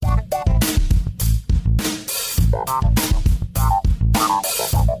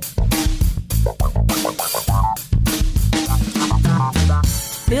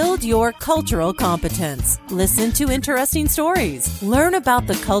Build your cultural competence. Listen to interesting stories. Learn about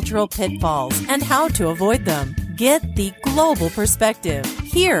the cultural pitfalls and how to avoid them. Get the global perspective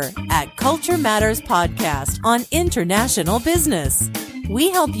here at Culture Matters Podcast on international business. We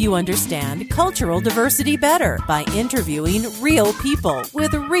help you understand cultural diversity better by interviewing real people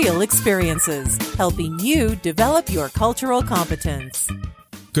with real experiences, helping you develop your cultural competence.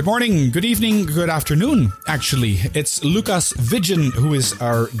 Good morning, good evening, good afternoon, actually. It's Lucas Vidgen who is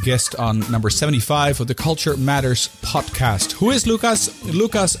our guest on number 75 of the Culture Matters podcast. Who is Lucas?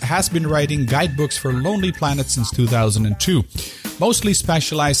 Lucas has been writing guidebooks for Lonely Planet since 2002, mostly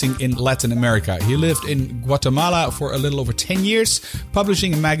specializing in Latin America. He lived in Guatemala for a little over 10 years,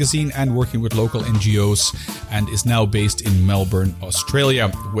 publishing a magazine and working with local NGOs, and is now based in Melbourne, Australia,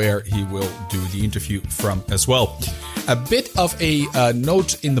 where he will do the interview from as well. A bit of a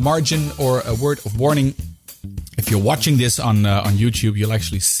note in the margin, or a word of warning. If you're watching this on YouTube, you'll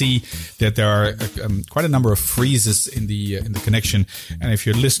actually see that there are quite a number of freezes in the connection. And if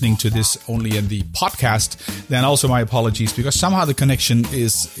you're listening to this only in the podcast, then also my apologies, because somehow the connection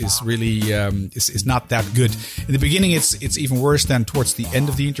is really is not that good. In the beginning, it's even worse than towards the end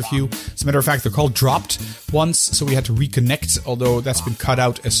of the interview. As a matter of fact, the call dropped once, so we had to reconnect. Although that's been cut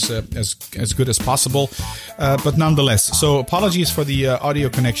out as good as possible, but nonetheless. So apologies for the audio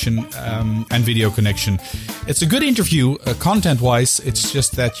connection and video connection. It's a good interview, content-wise. It's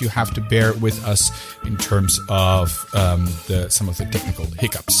just that you have to bear with us in terms of some of the technical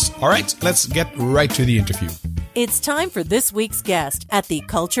hiccups. All right, let's get right to the interview. It's time for this week's guest at the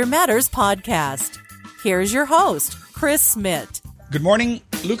Culture Matters podcast. Here's your host, Chris Smith. Good morning,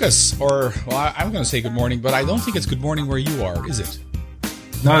 Lucas. Or, well, I'm going to say good morning, but I don't think it's good morning where you are, is it?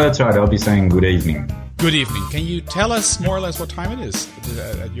 No, that's right. I'll be saying good evening. Good evening. Can you tell us more or less what time it is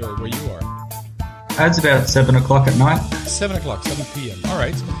at where you are? It's about 7 o'clock at night. 7 o'clock, 7 p.m. All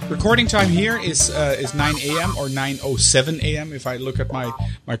right. Recording time here is 9 a.m. or 9:07 a.m. if I look at my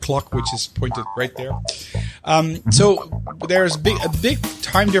clock, which is pointed right there. So there's a big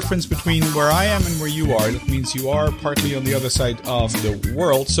time difference between where I am and where you are. That means you are partly on the other side of the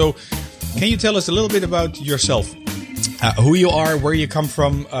world. So can you tell us a little bit about yourself? Who you are, where you come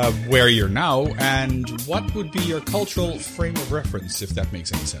from, where you're now, and what would be your cultural frame of reference, if that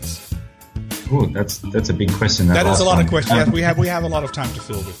makes any sense? Oh, that's a big question. That is a lot of questions. Yes, we have a lot of time to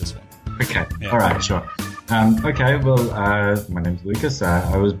fill with this one. Okay. Yeah. All right. Sure. Okay. Well, my name's Lucas.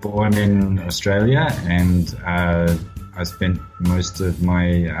 I was born in Australia, and I spent most of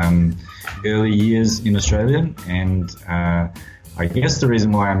my early years in Australia. And I guess the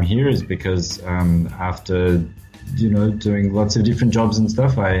reason why I'm here is because after doing lots of different jobs and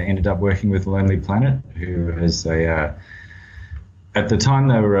stuff, I ended up working with Lonely Planet, who is at the time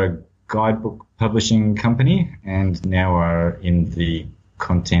they were a guidebook publishing company, and now are in the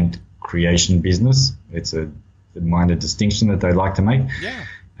content creation business. It's a minor distinction that they like to make. Yeah.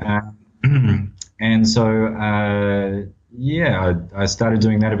 And so, I started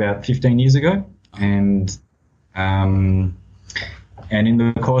doing that about 15 years ago, and in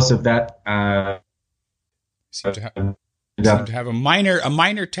the course of that, seem to have a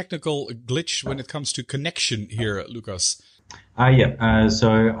minor technical glitch when it comes to connection here, Lucas. So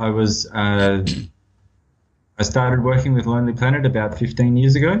I was I started working with Lonely Planet about 15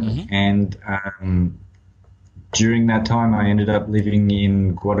 years ago, and during that time I ended up living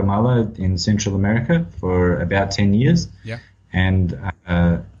in Guatemala in Central America for about 10 years. Yeah. And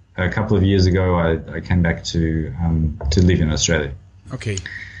a couple of years ago I came back to live in Australia. Okay.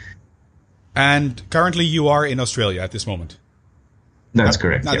 And currently you are in Australia at this moment? That's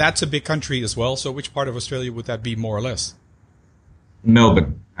correct. Now that's a big country as well, so which part of Australia would that be more or less?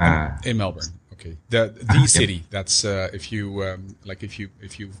 Melbourne. In Melbourne, okay. The city. That's if you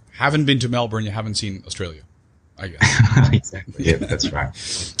haven't been to Melbourne, you haven't seen Australia, I guess. Exactly. Yeah, that's right.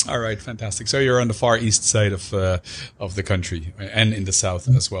 All right, fantastic. So you're on the far east side of the country, and in the south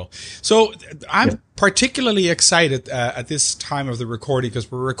as well. So I'm particularly excited at this time of the recording,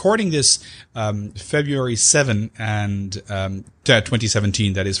 because we're recording this February 7 and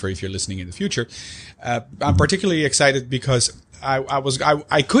 2017. That is, for if you're listening in the future. I'm particularly excited because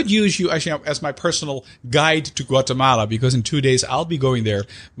I could use you actually as my personal guide to Guatemala, because in 2 days I'll be going there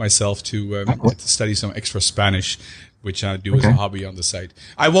myself to study some extra Spanish, which I do as a hobby on the side.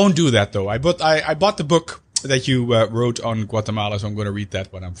 I won't do that though. I bought the book that you wrote on Guatemala, so I'm going to read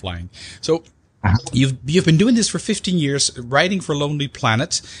that when I'm flying. So You've been doing this for 15 years, writing for Lonely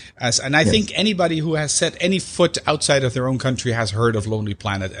Planet, and I think anybody who has set any foot outside of their own country has heard of Lonely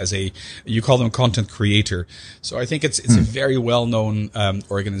Planet as you call them a content creator. So I think it's a very well known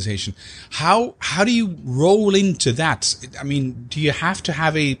organization. How do you roll into that? I mean, do you have to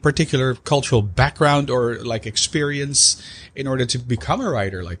have a particular cultural background or like experience in order to become a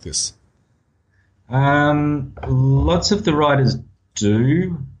writer like this? Lots of the writers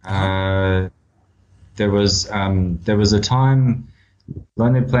do. There was a time,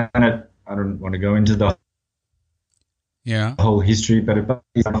 Lonely Planet, I don't want to go into the whole history, but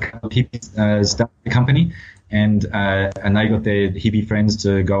hippies started the company, and they got their hippie friends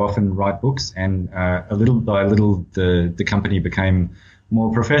to go off and write books, and little by little the company became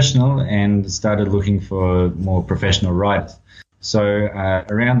more professional and started looking for more professional writers. So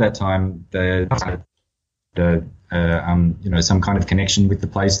around that time, they started some kind of connection with the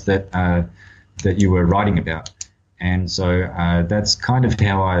place that you were writing about. And so that's kind of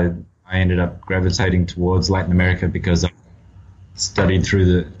how I ended up gravitating towards Latin America, because I'd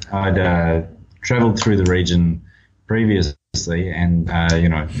traveled through the region previously and,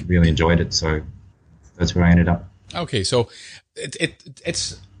 really enjoyed it. So that's where I ended up. Okay. So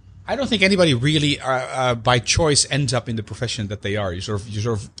it's, I don't think anybody really, by choice, ends up in the profession that they are. You sort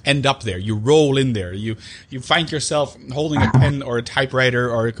of end up there. You roll in there. You find yourself holding a pen or a typewriter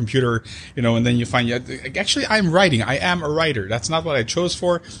or a computer, and then you find, actually, I'm writing. I am a writer. That's not what I chose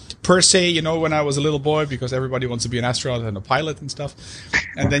for, per se, when I was a little boy, because everybody wants to be an astronaut and a pilot and stuff.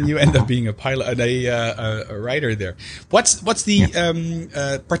 And then you end up being a pilot, a writer there. What's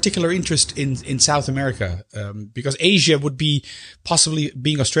the particular interest in South America? Because Asia would be, possibly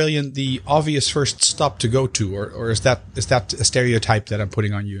being Australian, the obvious first stop to go to, or is that a stereotype that I'm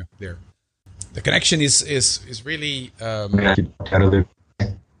putting on you there? The connection is really.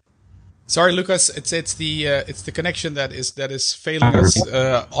 Sorry, Lucas. It's the connection that is failing us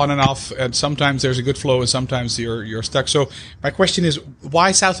on and off, and sometimes there's a good flow, and sometimes you're stuck. So my question is,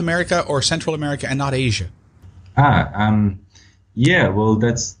 why South America or Central America and not Asia? Yeah, well,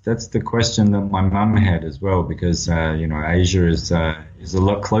 that's the question that my mum had as well, because Asia is a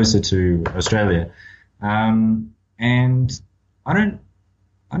lot closer to Australia, and I don't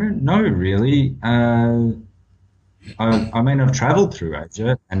know really. I mean, I've travelled through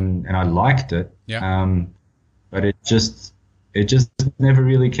Asia and I liked it, but it just never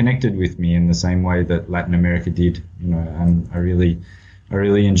really connected with me in the same way that Latin America did. I really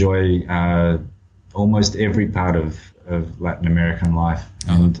enjoy almost every part of Latin American life,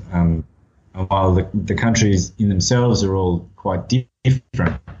 and while the countries in themselves are all quite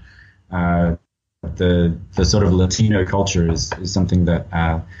different, the sort of Latino culture is something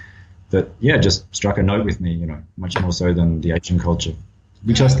that just struck a note with me, much more so than the Asian culture,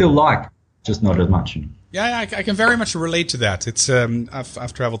 which I still like, just not as much. Yeah, I can very much relate to that. It's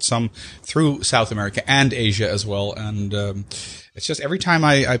I've traveled some through South America and Asia as well, and it's just every time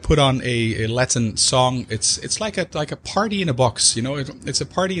I put on a Latin song, it's like a party in a box. It's a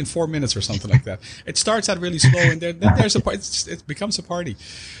party in 4 minutes or something like that. It starts out really slow, and then there's it becomes a party.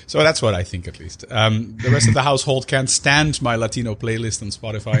 So that's what I think, at least. The rest of the household can't stand my Latino playlist on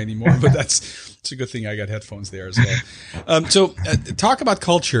Spotify anymore, but it's a good thing I got headphones there as well. So talk about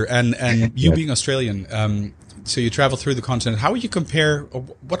culture and you being Australian. So you travel through the continent. How would you compare, or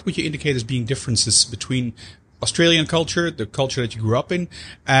what would you indicate as being differences between Australian culture, the culture that you grew up in,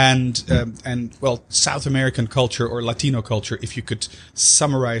 and South American culture or Latino culture, if you could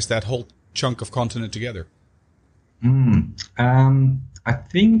summarize that whole chunk of continent together? I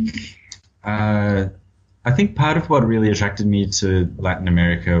think part of what really attracted me to Latin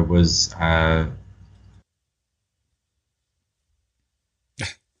America was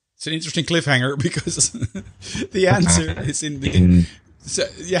it's an interesting cliffhanger, because the answer is in the. So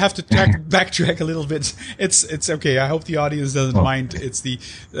you have to backtrack a little bit. It's okay. I hope the audience doesn't mind. It's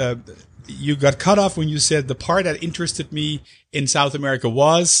you got cut off when you said the part that interested me in South America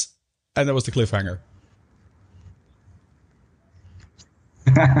was, and that was the cliffhanger.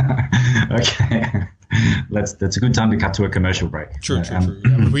 Okay, that's a good time to cut to a commercial break. True.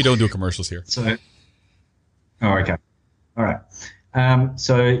 Yeah, we don't do commercials here. Okay. All right. I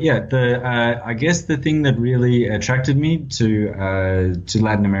guess the thing that really attracted me to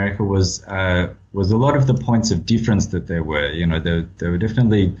Latin America was a lot of the points of difference that there were. There were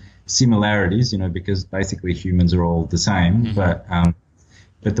definitely similarities, because basically humans are all the same. Mm-hmm.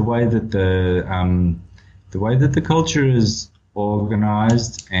 But the way that the culture is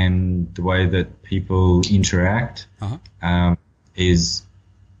organized and the way that people interact is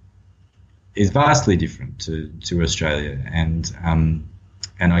vastly different to Australia, and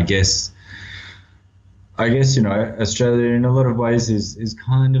I guess I guess, Australia in a lot of ways is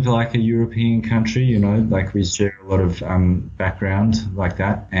kind of like a European country, like we share a lot of background like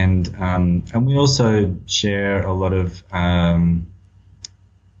that. And we also share a lot of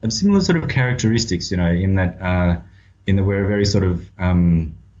similar sort of characteristics, in that we're a very sort of,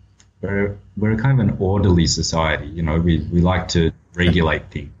 we're a kind of an orderly society, we like to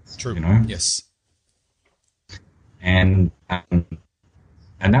regulate things. True. Yes.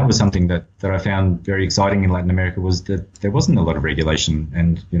 And that was something that I found very exciting in Latin America, was that there wasn't a lot of regulation,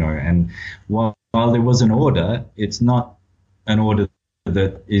 and while there was an order, it's not an order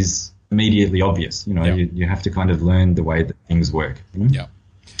that is immediately obvious. You have to kind of learn the way that things work. Yeah,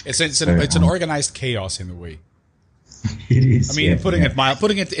 it's an organized chaos in a way. It is. I mean,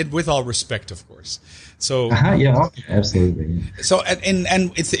 putting it with all respect, of course. So yeah, absolutely. So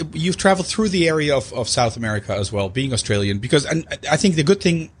and you've traveled through the area of South America as well, being Australian, because and I think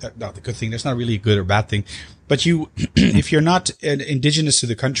there's not really a good or bad thing, but if you're not indigenous to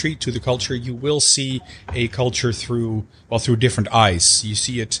the country, to the culture, you will see a culture through different eyes. You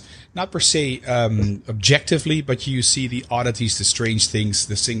see it not per se objectively, but you see the oddities, the strange things,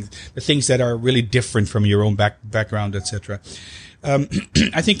 the things that are really different from your own background, etc.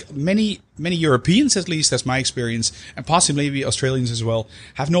 I think many Europeans, at least that's my experience, and possibly maybe Australians as well,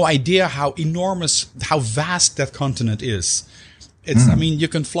 have no idea how vast that continent is. It's, I mean, you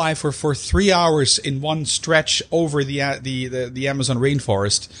can fly for 3 hours in one stretch over the Amazon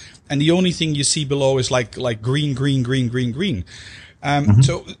rainforest, and the only thing you see below is like green.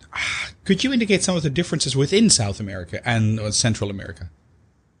 So could you indicate some of the differences within South America and Central America?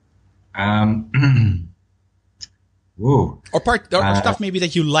 Ooh. Or stuff maybe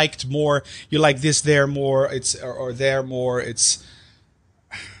that you liked more. You like this there more. Or there more. It's.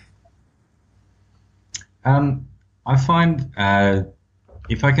 I find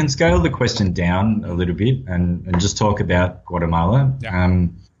if I can scale the question down a little bit and just talk about Guatemala. Yeah.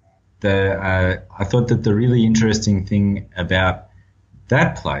 I thought that the really interesting thing about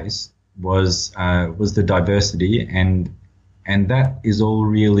that place was the diversity, and that is all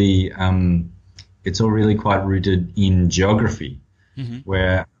really. It's all really quite rooted in geography,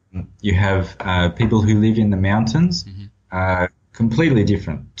 where you have people who live in the mountains completely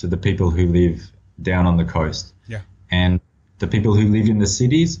different to the people who live down on the coast. Yeah. And the people who live in the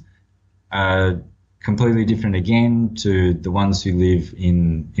cities are completely different again to the ones who live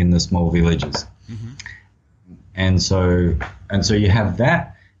in the small villages. And so you have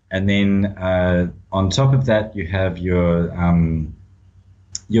that, and then on top of that you have your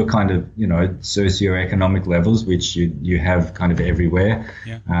kind of, socioeconomic levels, which you have kind of everywhere.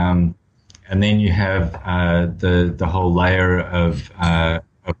 Yeah. And then you have the whole layer of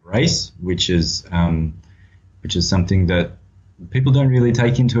race, which is something that people don't really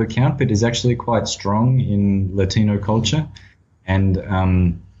take into account, but is actually quite strong in Latino culture. And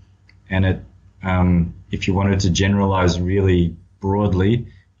it, if you wanted to generalize really broadly,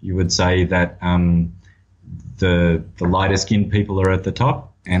 you would say that the lighter skinned people are at the top,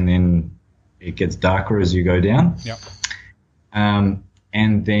 and then it gets darker as you go down. Yeah. And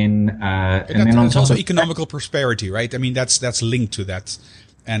then on top also economical prosperity, right? I mean, that's linked to that,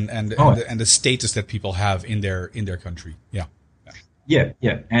 and the status that people have in their country. Yeah. Yeah.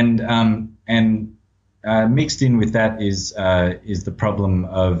 And mixed in with that is the problem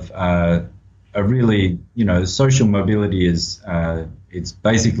of a really, social mobility is it's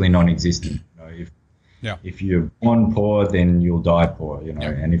basically non-existent. If you're born poor, then you'll die poor,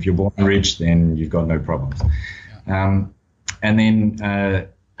 and if you're born rich, then you've got no problems. Yeah. And then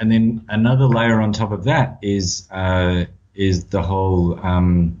another layer on top of that is the whole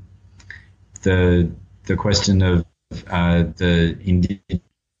the question of the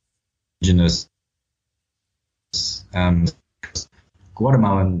indigenous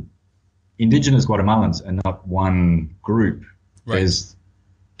indigenous Guatemalans are not one group. Right. There's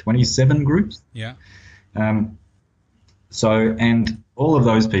 27 groups. Yeah. And all of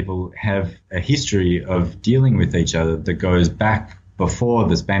those people have a history of dealing with each other that goes back before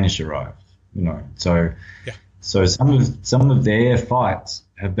the Spanish arrived, So some of their fights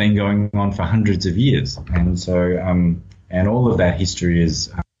have been going on for hundreds of years, and so and all of that history is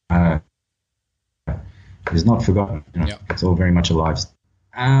not forgotten. It's all very much alive.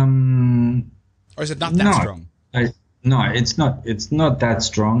 Or is it not that strong? No, it's not that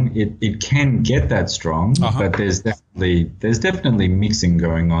strong. It can get that strong, but there's definitely mixing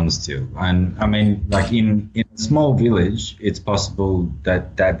going on still. And I mean, like in a small village, it's possible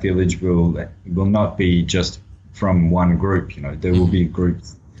that village will not be just from one group. There will be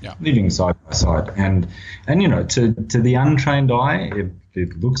groups living side by side, and to the untrained eye,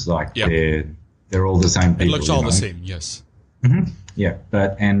 it looks like they're they're all the same people. It looks all the same, yes. Mm-hmm. Yeah,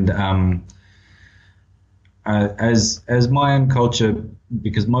 but as Mayan culture,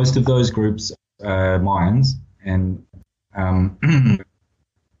 because most of those groups are Mayans, and Mayan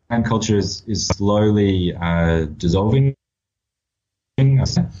culture is slowly dissolving.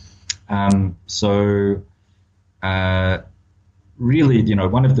 So really,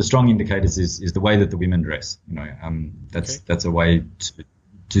 one of the strong indicators is the way that the women dress. That's a way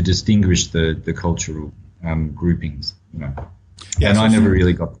to distinguish the cultural groupings. Yeah, and so I never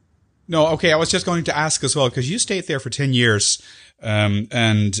really got. No, okay. I was just going to ask as well, because you stayed there for 10 years.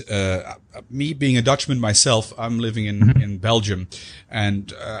 And me being a Dutchman myself, I'm living in Belgium,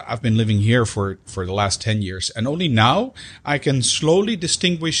 and I've been living here for the last 10 years. And only now I can slowly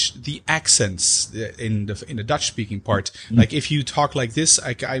distinguish the accents in the Dutch speaking part. Like if you talk like this,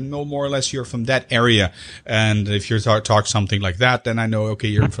 I know more or less you're from that area. And if you talk something like that, then I know, okay,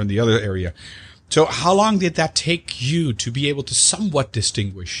 you're from the other area. So how long did that take you to be able to somewhat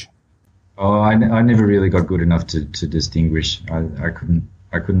distinguish? Oh, I never really got good enough to distinguish. I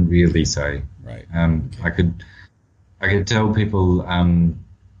couldn't really say. Right. Okay. I could tell people.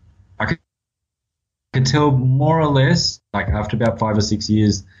 I could tell more or less, like after about 5 or 6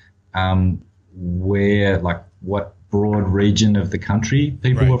 years, what broad region of the country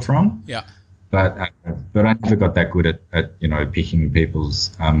people were from. Yeah. But I never got that good at picking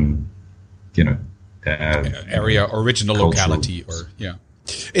people's area, original cultural. locality, or yeah.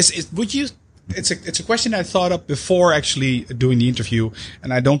 It's a question I thought of before actually doing the interview,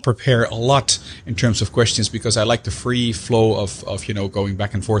 and I don't prepare a lot in terms of questions because I like the free flow of going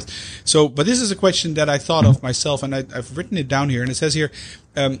back and forth. So, but this is a question that I thought of myself, and I've written it down here, and it says here,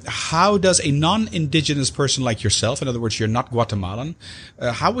 how does a non-indigenous person like yourself, in other words, you're not Guatemalan,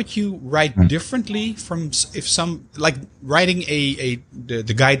 how would you write differently from writing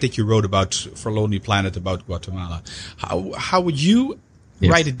the guide that you wrote about for Lonely Planet about Guatemala? How would you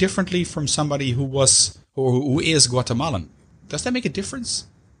write it differently from somebody who is Guatemalan? Does that make a difference?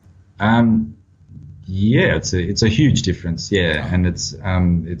 Yeah, it's a huge difference. Yeah, and it's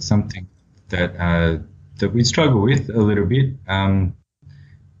something that we struggle with a little bit.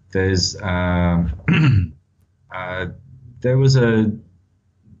 There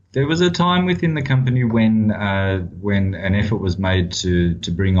was a time within the company when an effort was made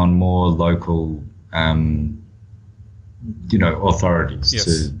to bring on more local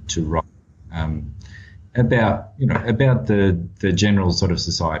authorities to write about the general sort of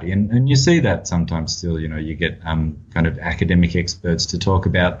society, and you see that sometimes still. You get kind of academic experts to talk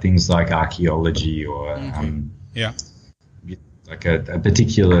about things like archaeology or like a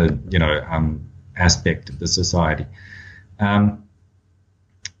particular aspect of the society. The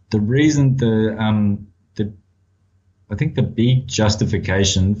reason I think the big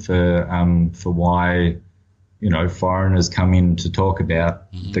justification for why foreigners come in to talk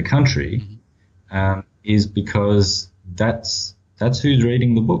about the country is because that's who's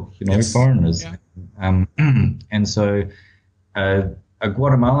reading the book, foreigners. Yeah. And so a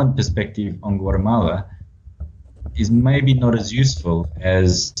Guatemalan perspective on Guatemala is maybe not as useful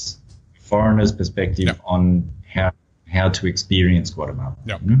as a foreigner's perspective on how to experience Guatemala.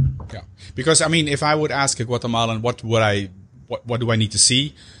 Yeah. Yeah. Because if I would ask a Guatemalan what do I need to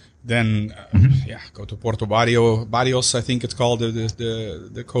see, then go to Puerto Barrios, I think it's called,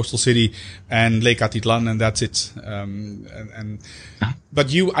 the coastal city, and Lake Atitlan, and that's it.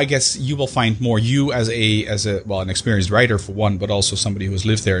 But I guess you will find more. You as an experienced writer for one, but also somebody who has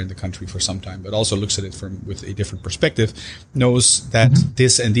lived there in the country for some time, but also looks at it with a different perspective, knows that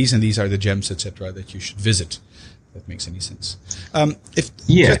this and these are the gems, etc., that you should visit. If that makes any sense.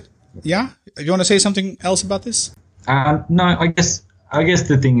 You want to say something else about this? No, I guess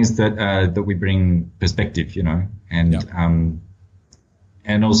the thing is that we bring perspective, and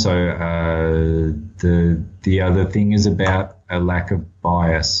also the other thing is about a lack of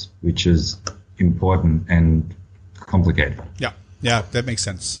bias, which is important and complicated. Yeah, that makes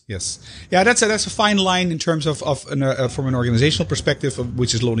sense. Yes, yeah, that's a fine line in terms of from an organizational perspective,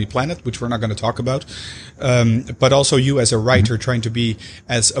 which is Lonely Planet, which we're not going to talk about, but also you as a writer trying to be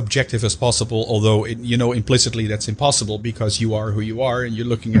as objective as possible. Although implicitly that's impossible because you are who you are and you're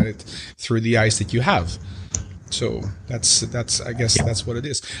looking at it through the eyes that you have. So that's I guess that's what it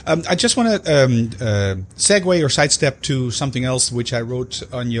is. I just want to segue or sidestep to something else which I wrote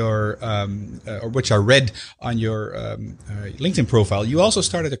on your or which I read on your LinkedIn profile. You also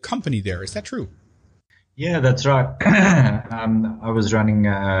started a company there. Is that true? Yeah, that's right. I was running.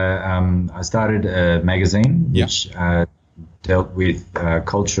 I started a magazine which dealt with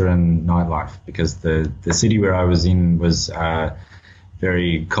culture and nightlife because the city where I was in was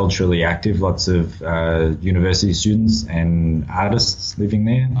very culturally active, lots of university students and artists living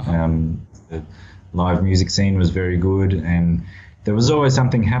there. The live music scene was very good, and there was always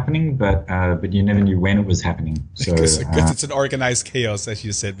something happening, but you never knew when it was happening. So because it's an organized chaos, as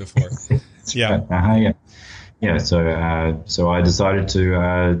you said before. Yeah. Yeah. So I decided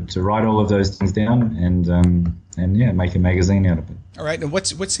to write all of those things down and make a magazine out of it. All right. And what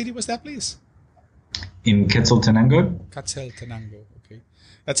city was that, please? In Quetzaltenango. Quetzaltenango. Okay.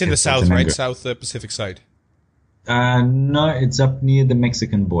 That's in the south, right? South Pacific side. No, it's up near the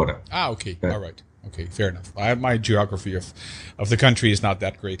Mexican border. Okay. All right. Okay, fair enough. My geography of the country is not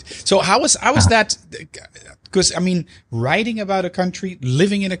that great. So how was that? Because, I mean, writing about a country,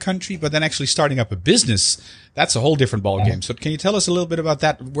 living in a country, but then actually starting up a business, that's a whole different ballgame. So can you tell us a little bit about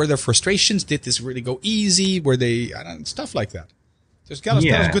that? Were there frustrations? Did this really go easy? Were they, stuff like that? Just tell us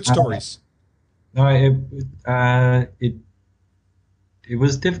good stories. No, it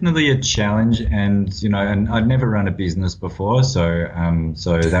was definitely a challenge, and I'd never run a business before, so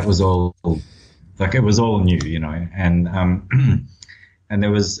that was all. Like it was all new, and and there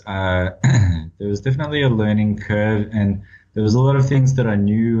was definitely a learning curve, and there was a lot of things that I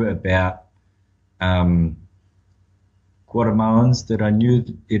knew about Guatemalans that I knew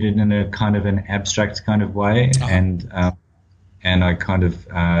it in a kind of an abstract kind of way, and I kind of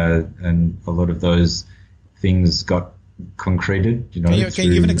and a lot of those things got concreted. Can you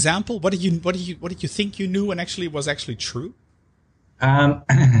give an example? What did you think you knew and actually was actually true? The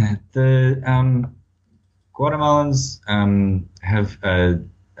Guatemalans have a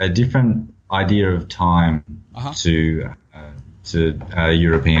different idea of time to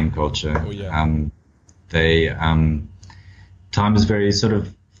European culture. Oh, yeah. They time is very sort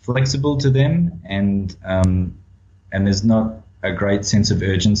of flexible to them, and there's not a great sense of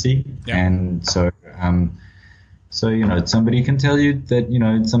urgency, and so somebody can tell you that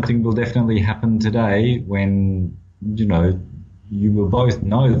something will definitely happen today when you will both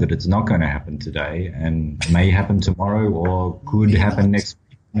know that it's not going to happen today and may happen tomorrow or could happen next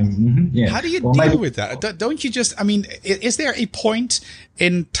week. Mm-hmm. Yeah. How do you deal with that? Don't you just, is there a point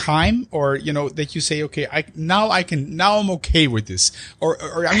in time or, that you say, okay, now I'm okay with this? Or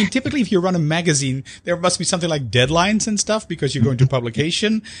typically if you run a magazine, there must be something like deadlines and stuff because you're going to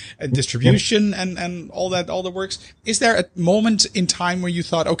publication and distribution and all the works. Is there a moment in time where you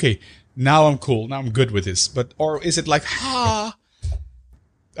thought, okay, now I'm cool, now I'm good with this? Or is it like,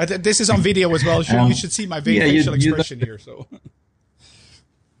 this is on video as well. You should see my facial expression here. So,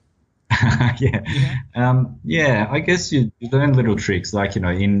 I guess you learn little tricks, like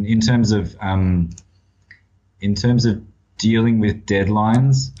in terms of dealing with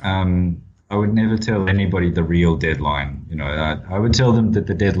deadlines. I would never tell anybody the real deadline. I would tell them that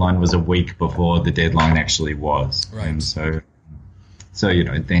the deadline was a week before the deadline actually was, right. And so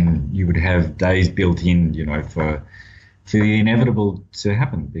then you would have days built in, for the inevitable to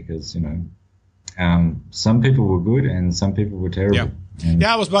happen because, some people were good and some people were terrible.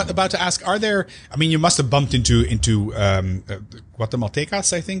 Yeah, I was about to ask, are there, you must have bumped into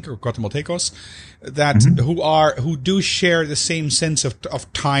Guatemaltecas, I think, or Guatemaltecos, that who do share the same sense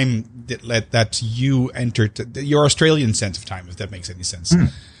of time that you entered, your Australian sense of time, if that makes any sense.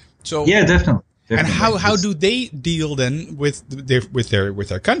 So yeah, definitely. And how do they deal then with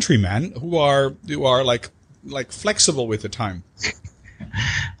their countrymen who are like flexible with the time?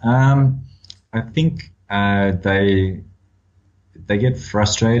 I think they get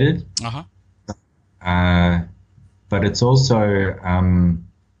frustrated. But it's also I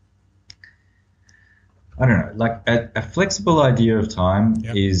don't know, like a flexible idea of time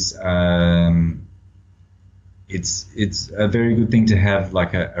is it's a very good thing to have,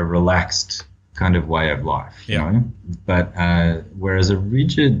 like a relaxed kind of way of life, you know. But whereas a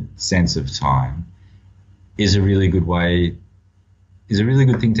rigid sense of time is a really good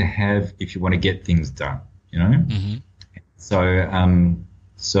thing to have if you want to get things done, you know. Mm-hmm.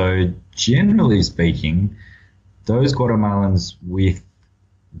 So generally speaking, those Guatemalans with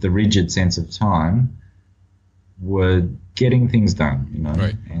the rigid sense of time were getting things done, you know.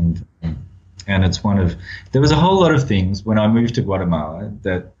 Right. And it's there was a whole lot of things when I moved to Guatemala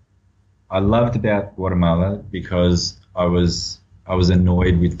that I loved about Guatemala because I was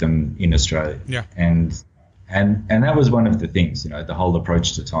annoyed with them in Australia. Yeah. And that was one of the things, you know, the whole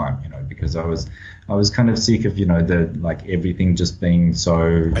approach to time, you know, because I was kind of sick of, you know, everything just being so,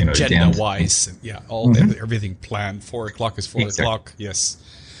 you know, agenda wise, everything planned. 4 o'clock is 4 o'clock. Yes.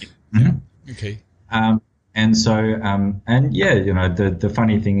 Mm-hmm. Yeah. Okay. And so, you know, the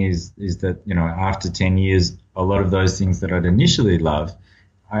funny thing is that, you know, after 10 years, a lot of those things that I'd initially loved,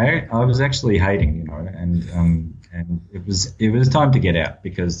 I was actually hating, you know, and it was time to get out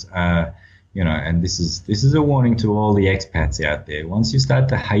because and this is a warning to all the expats out there. Once you start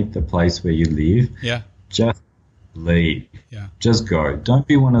to hate the place where you live, just leave. Yeah. Just go. Don't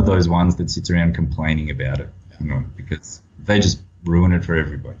be one of those ones that sits around complaining about it, because they just ruin it for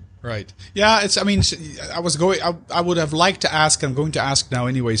everybody. Right. Yeah. I would have liked to ask. I'm going to ask now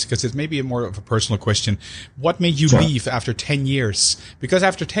anyways, because it's maybe more of a personal question. What made you leave after 10 years? Because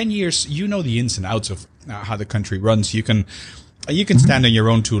after 10 years, you know the ins and outs of how the country runs. You can stand on your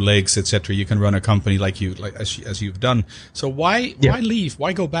own two legs, etc. You can run a company as you've done. So why leave?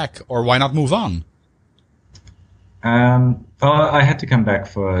 Why go back? Or why not move on? I had to come back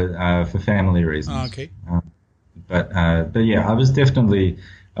for family reasons. Oh, okay. But yeah, I was definitely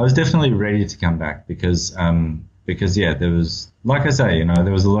ready to come back because there was, like I say,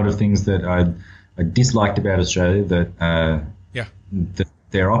 there was a lot of things that I disliked about Australia that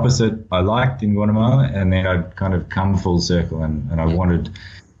their opposite I liked in Guatemala, and then I'd kind of come full circle, and I wanted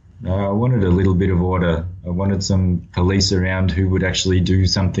a little bit of order. I wanted some police around who would actually do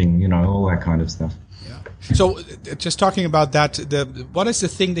something, all that kind of stuff. So, just talking about that, what is the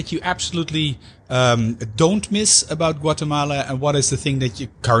thing that you absolutely don't miss about Guatemala, and what is the thing that you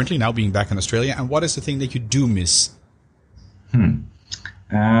currently, now being back in Australia, and what is the thing that you do miss? I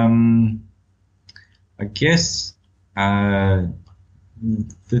guess the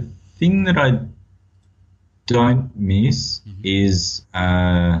thing that I don't miss is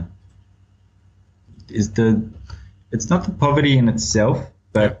it's not the poverty in itself,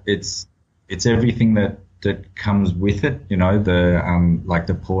 but it's everything that comes with it,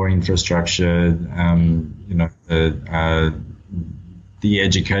 the poor infrastructure, the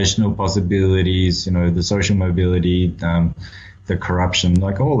educational possibilities, the social mobility, the corruption,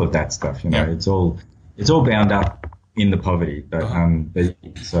 like all of that stuff, it's all bound up in the poverty. But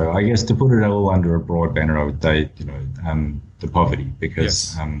so I guess to put it all under a broad banner, I would say, the poverty,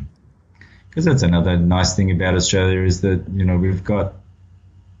 because that's another nice thing about Australia is that, we've got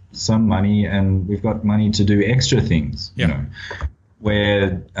some money, and we've got money to do extra things,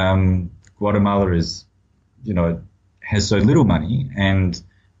 where Guatemala is, has so little money, and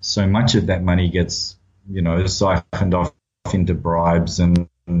so much of that money gets, siphoned off into bribes and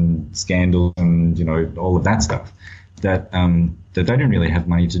scandals and, all of that stuff, that they don't really have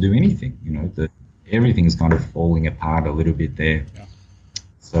money to do anything, that everything's kind of falling apart a little bit there. Yeah.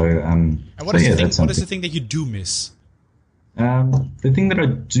 So, and what is the thing that you do miss? The thing that I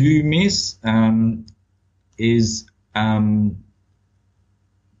do miss is a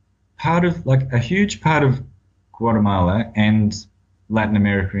huge part of Guatemala and Latin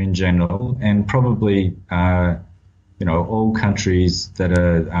America in general, and probably all countries that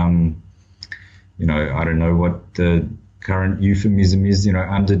are I don't know what the current euphemism is,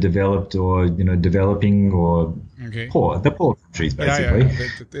 underdeveloped or developing or poor, the poor countries basically. Yeah.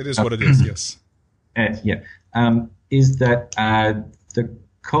 It is what it is. Yes. Is that the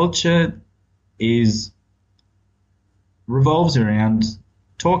culture revolves around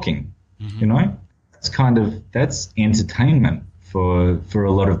talking, that's entertainment for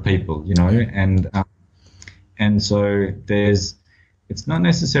a lot of people, and so it's not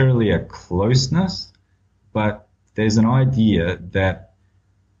necessarily a closeness, but there's an idea that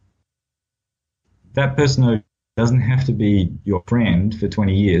person doesn't have to be your friend for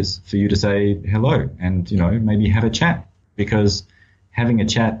 20 years for you to say hello and, maybe have a chat, because having a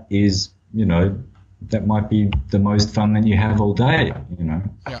chat is, that might be the most fun that you have all day,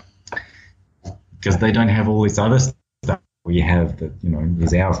 because they don't have all this other stuff we have that,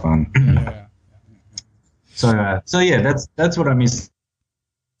 is our fun. So that's what I miss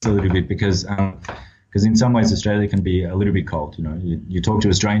a little bit, because in some ways Australia can be a little bit cold. You talk to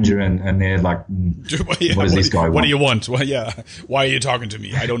a stranger and they're like, what does this guy want? What do you want? Well, why are you talking to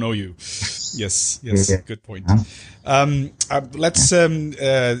me? I don't know you. Yes, good point. The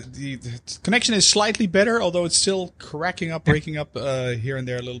connection is slightly better, although it's still breaking up here and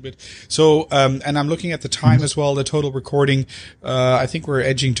there a little bit. So, and I'm looking at the time as well, the total recording. I think we're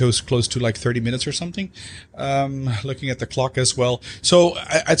edging close to like 30 minutes or something. Looking at the clock as well. So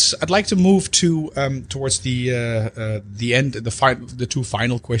I'd like to move towards the end, the two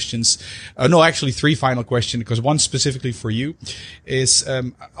final questions. No, actually 3 final questions, because one specifically for you is,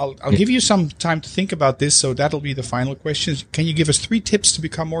 I'll give you some time to think about this. So that'll be the final questions. Can you give us 3 tips to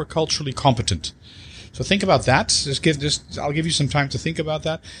become more culturally competent? So think about that. I'll give you some time to think about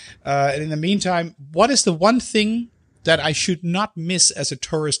that. And in the meantime, what is the one thing that I should not miss as a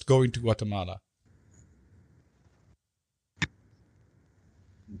tourist going to Guatemala?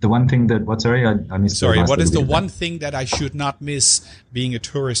 The one thing that, what, sorry, I missed. Sorry, what is the one thing that I should not miss being a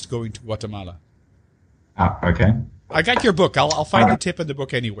tourist going to Guatemala? Sorry, what is the one thing that I should not miss as a tourist going to Guatemala? Sorry, what is the one thing that I should not miss being a tourist going to Guatemala? Sorry, what is the one thing that I should not miss being a tourist going to Guatemala? Sorry, what is the one thing that I should not miss being a tourist going to Guatemala? Okay. I got your book. I'll find the tip in the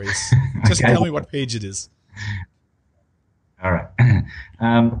book anyways. Just Okay. tell me what page it is. All right.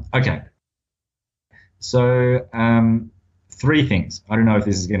 Okay. So, three things. I don't know if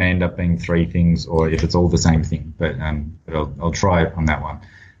this is going to end up being three things or if it's all the same thing, but I'll try on that one.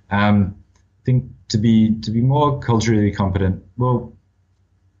 I think to be more culturally competent, well,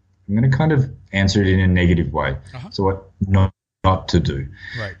 I'm going to kind of answer it in a negative way. So what not to do.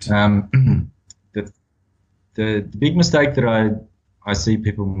 Right. The big mistake that I see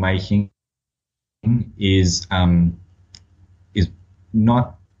people making is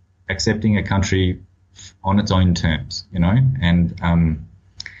not accepting a country on its own terms, you know, and I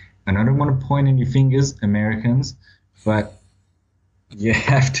don't want to point any fingers, Americans, but you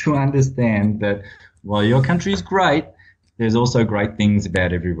have to understand that while your country is great, there's also great things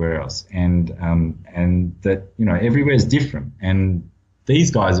about everywhere else, and that, you know, everywhere is different, and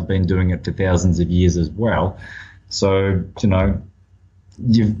these guys have been doing it for thousands of years as well. So, you know,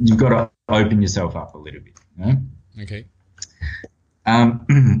 you've got to open yourself up a little bit. You know? Okay.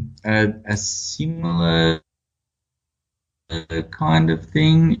 A similar kind of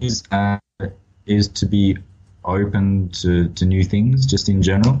thing is to be open to new things, just in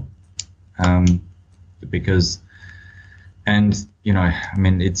general, because, and you know, I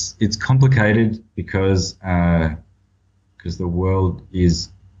mean, it's complicated because the world is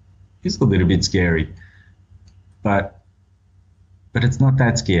a little bit scary, but it's not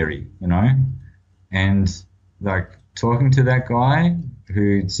that scary, you know, and like talking to that guy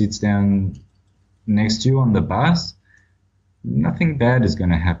who sits down next to you on the bus, nothing bad is going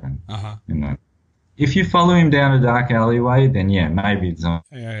to happen. You know, if you follow him down a dark alleyway, then yeah, maybe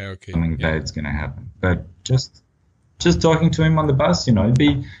something bad's going to happen. But just talking to him on the bus, you know,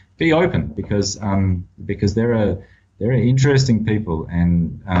 be open, because there are interesting people,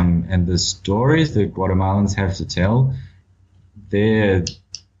 and the stories that Guatemalans have to tell, their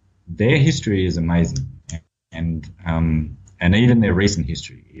history is amazing. And even their recent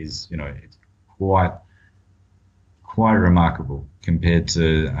history is, you know, it's quite remarkable compared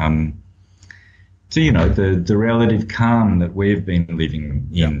to you know, the relative calm that we've been living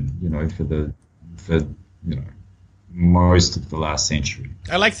in, you know, for you know, most of the last century.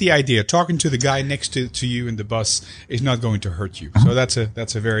 I like the idea. Talking to the guy next to you in the bus is not going to hurt you. So that's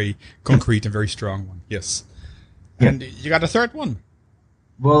a very concrete and very strong one. Yes. And you got a third one.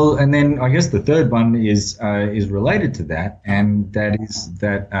 Well, and then I guess the third one is related to that, and that is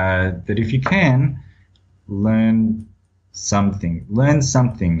that if you can learn something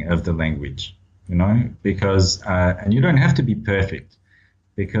of the language, you know, because and you don't have to be perfect,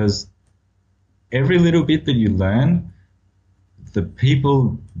 because every little bit that you learn, the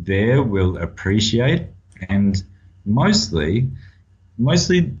people there will appreciate, and mostly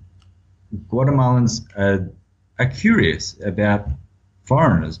Guatemalans are curious about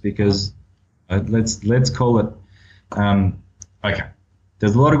foreigners, because let's call it okay.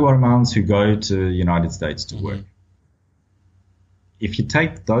 There's a lot of Guatemalans who go to the United States to work. If you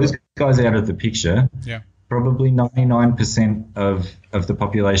take those guys out of the picture, probably 99% of the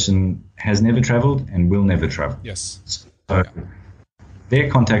population has never traveled and will never travel. Yes. So their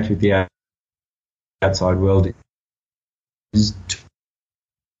contact with the outside world is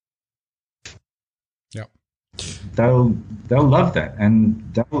they'll love that,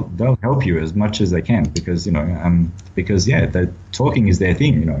 and they'll help you as much as they can, because, you know, because talking is their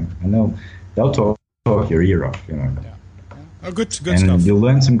thing, you know, and they'll talk your ear off, you know. Oh, good and stuff. You'll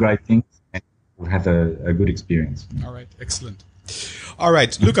learn some great things, and you'll have a good experience. All right, excellent. All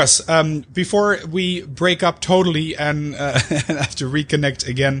right, Lucas, before we break up totally and have to reconnect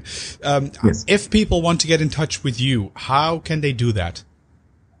again, yes. If people want to get in touch with you, how can they do that?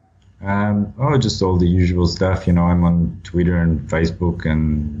 Just all the usual stuff. You know, I'm on Twitter and Facebook,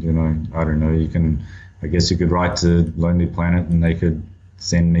 and, you know, I don't know, I guess you could write to Lonely Planet and they could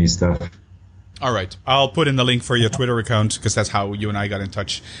send me stuff. All right. I'll put in the link for your Twitter account, because that's how you and I got in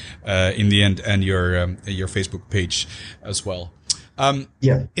touch in the end, and your Facebook page as well.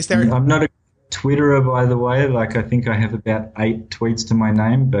 Is there? I'm not a Twitterer, by the way. Like, I think I have about 8 tweets to my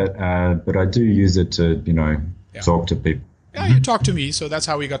name, but I do use it to, you know, talk to people. Yeah, you talked to me, so that's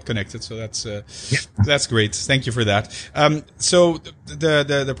how we got connected. So that's great. Thank you for that. So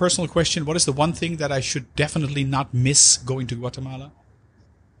the personal question: what is the one thing that I should definitely not miss going to Guatemala?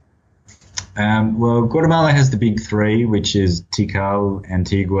 Well, Guatemala has the big 3, which is Tikal,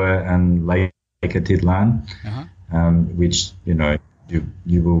 Antigua, and Lake Atitlan, which, you know,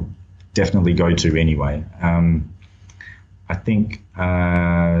 you will definitely go to anyway. I think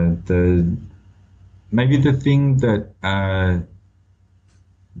maybe the thing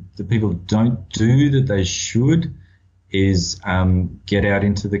that people don't do that they should is get out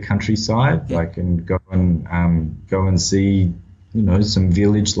into the countryside, like, and go and see, some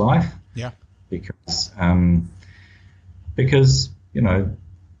village life. Yeah. Because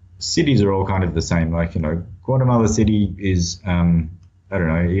cities are all kind of the same. Like, Guatemala City is, I don't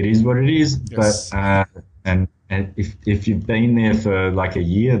know, it is what it is. Yes. But and if you've been there for like a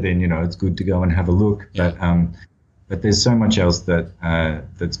year, then it's good to go and have a look. Yeah. But there's so much else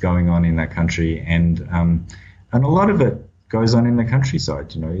that's going on in that country, and a lot of it goes on in the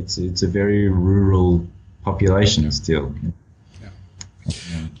countryside. It's a very rural population still.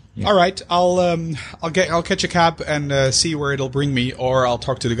 Yeah. All right, I'll catch a cab and see where it'll bring me, or I'll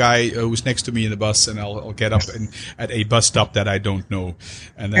talk to the guy who's next to me in the bus, and I'll get up at a bus stop that I don't know,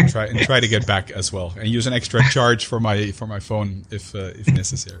 and then try to get back as well, and use an extra charge for my phone if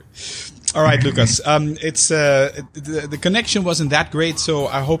necessary. All right, Lucas. It's the connection wasn't that great, so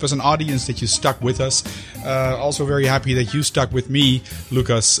I hope as an audience that you stuck with us. Also very happy that you stuck with me,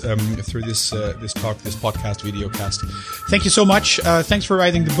 Lucas, through this podcast, videocast. Thank you so much. Thanks for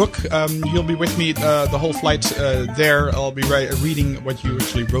writing the book. You'll be with me the whole flight there. I'll be reading what you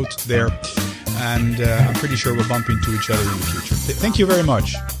actually wrote there, and I'm pretty sure we'll bump into each other in the future. Thank you very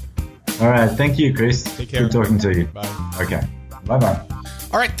much. All right. Thank you, Chris. Take care. Good talking to you. Bye. Okay. Bye-bye.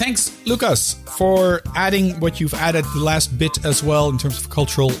 All right, thanks, Lucas, for adding what you've added the last bit as well in terms of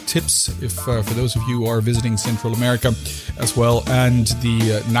cultural tips, if for those of you who are visiting Central America as well, and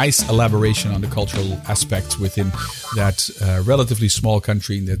the nice elaboration on the cultural aspects within that relatively small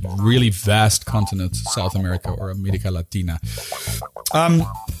country in that really vast continent, South America or America Latina.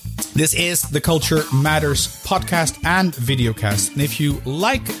 This is the Culture Matters podcast and videocast. And if you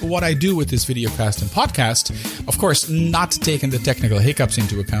like what I do with this videocast and podcast, of course, not taking the technical hiccups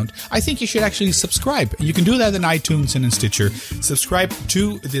into account, I think you should actually subscribe. You can do that in iTunes and in Stitcher. Subscribe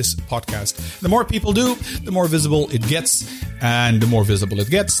to this podcast. The more people do, the more visible it gets. And the more visible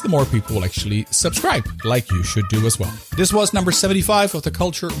it gets, the more people will actually subscribe, like you should do as well. This was number 75 of the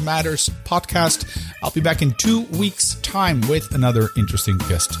Culture Matters podcast. I'll be back in 2 weeks' time with another interesting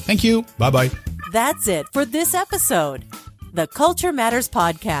guest. Thank you. Bye-bye. That's it for this episode. The Culture Matters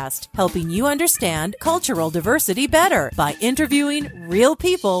podcast, helping you understand cultural diversity better by interviewing real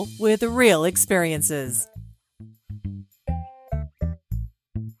people with real experiences.